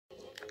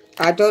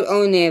I don't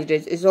own any of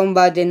this. It's owned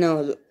by the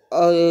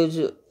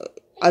owners.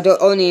 I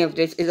don't own any of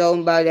this. It's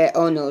owned by the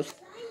owners.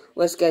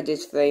 Let's get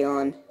this video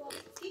on.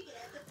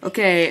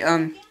 Okay,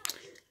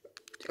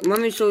 let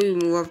me show you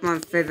one of my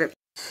favorite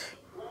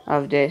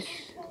of this.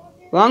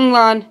 Wrong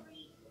one.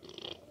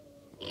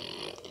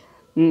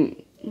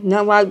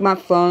 Not like my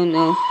phone,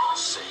 no.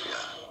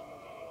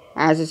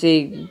 As I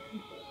say,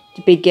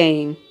 the big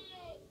game.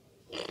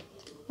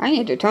 I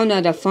need to turn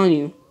down the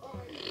phone,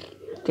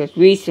 because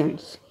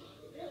reasons.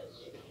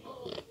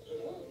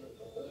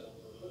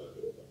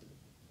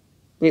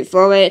 Wait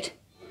for it.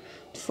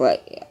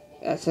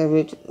 That's a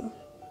bit.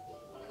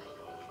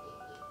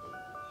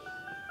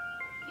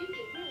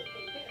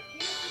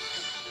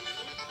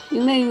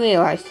 You may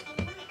realize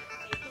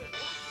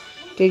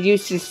they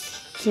use the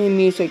same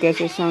music as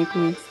the song.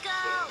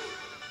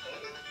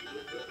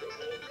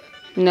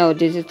 No,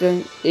 it's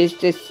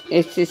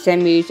the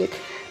same music.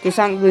 The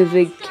song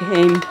really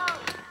came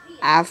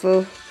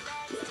after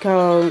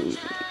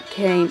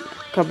came a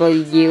couple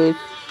of years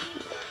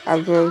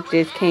after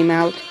this came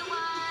out.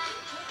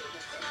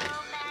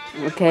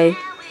 Okay.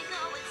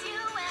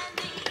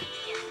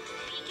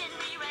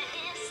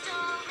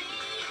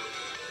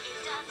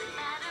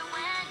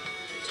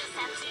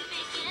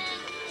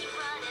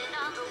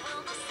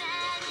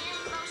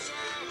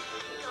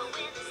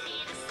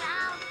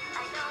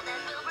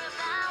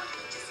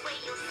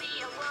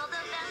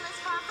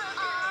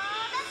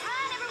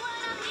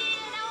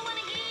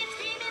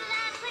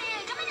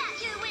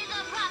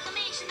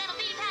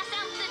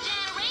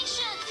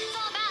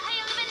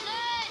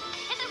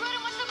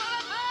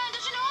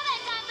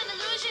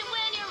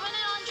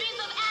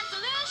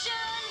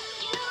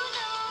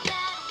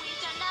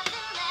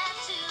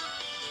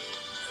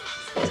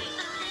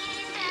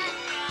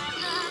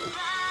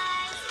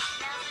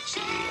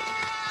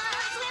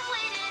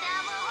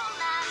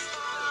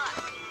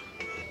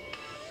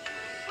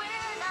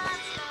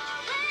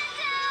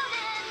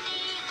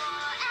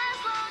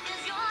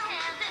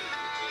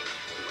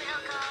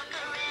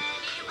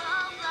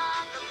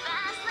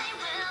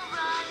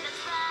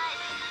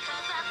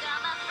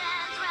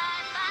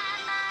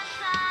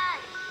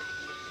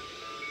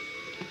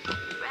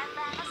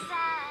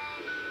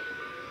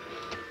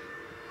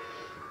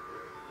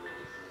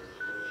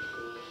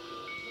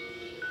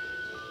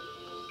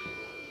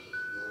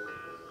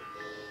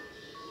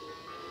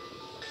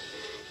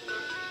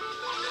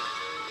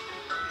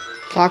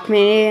 Talk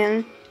me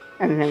in,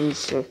 and then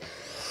so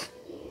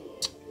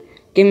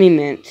give me a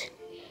minute.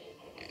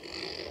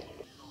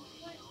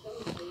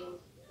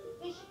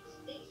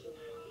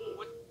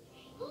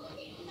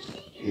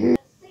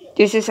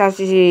 This is how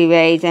Cecilia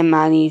Reyes and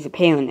Money's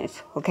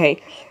appearance, okay?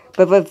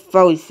 But with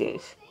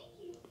voices.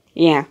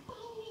 Yeah,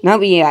 not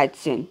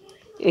reaction.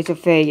 It's a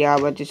failure I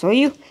want to show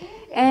you.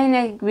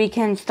 And we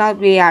can start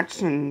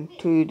reaction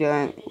to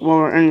the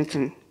War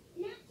Anderson.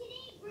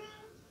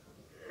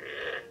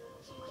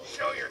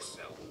 Show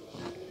yourself.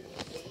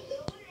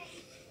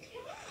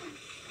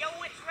 Yo,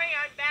 it's Ray.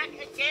 I'm back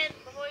again,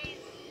 boys.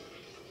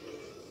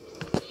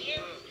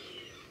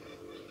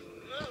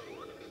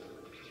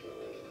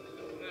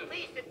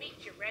 Pleased to meet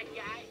you, red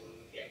guy.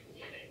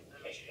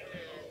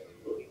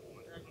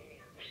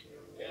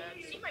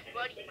 See my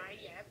buddy,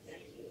 Mighty. I haven't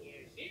seen him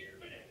in years.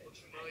 Looks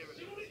familiar with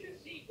him.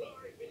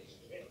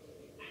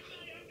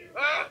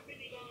 Ah! Can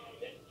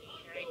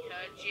I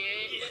touch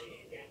it?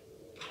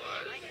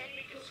 I can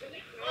make a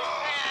sweet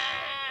noise.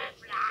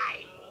 Fly,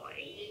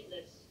 boy.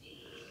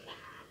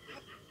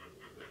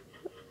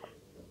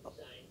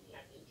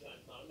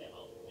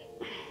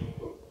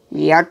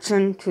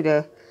 Reaction to the.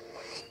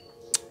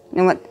 You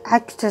know what? I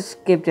could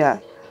just give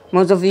that.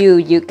 Most of you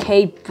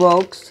UK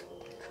folks,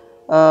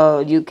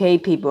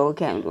 UK people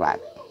can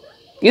like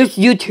use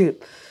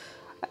YouTube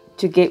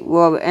to get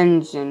War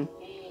Engine.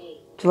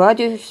 Try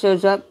to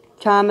search up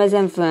Thomas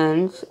and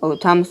Friends or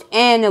Thomas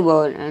and the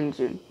War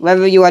Engine,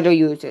 wherever you want to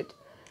use it.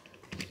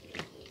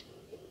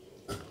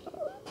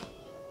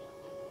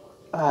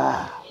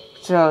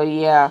 So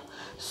yeah,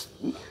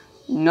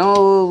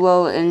 no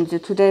War Engine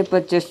today,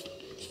 but just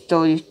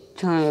story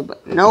time.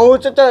 No,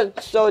 it's a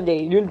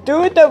story. You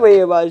do it the way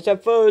it was. The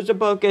first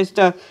book is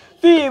the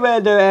free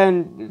weather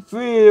and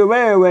free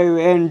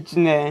railway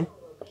engine.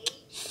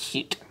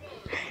 Shit.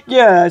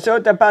 Yeah, so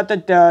it's about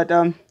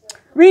the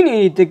we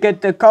need to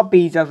get the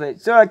copies of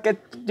it so I can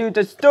do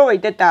the story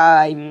that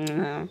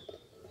time.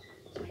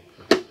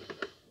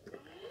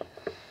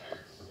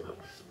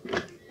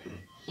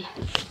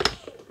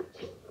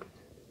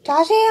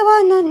 Does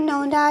anyone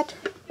know that?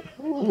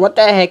 What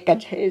the heck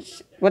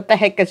is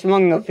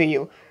wrong with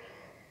you?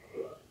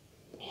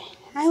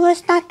 I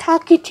was not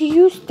talking to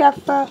you,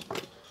 Stefano.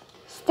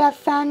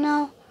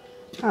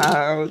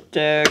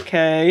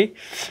 Okay.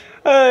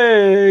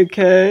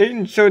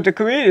 Okay, so the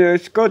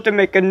creators go to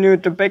make a new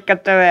to pick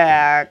up the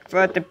act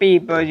for the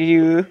people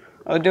you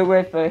all the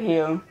way for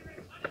him.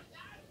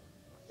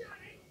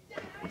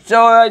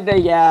 So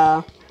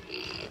yeah.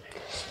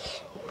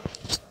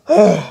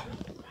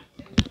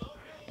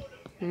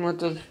 What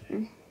does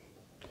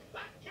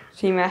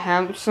see my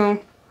hamster?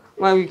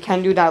 Well, we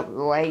can do that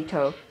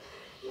later.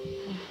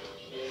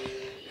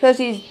 Because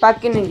he's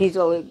back in his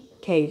little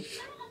cage.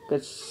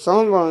 Because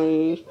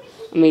somebody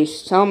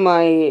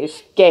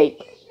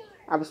escaped.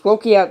 I was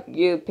walking up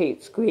you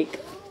Pete's Creek.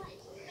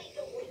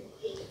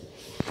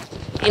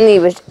 And he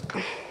was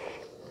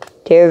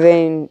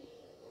Kevin,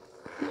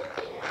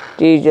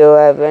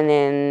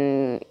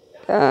 DJ11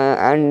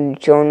 and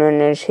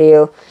Jonah is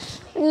here.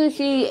 And you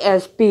see a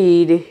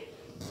speed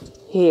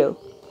here.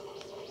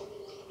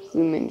 A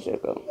few minutes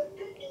ago.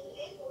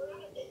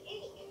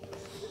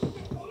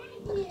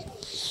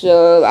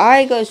 So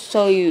I gonna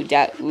show you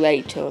that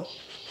later.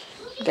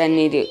 I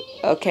need it.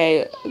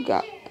 Okay,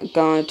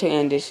 going to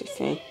end this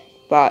thing.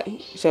 Bye.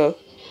 So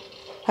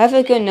have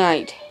a good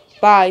night.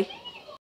 Bye.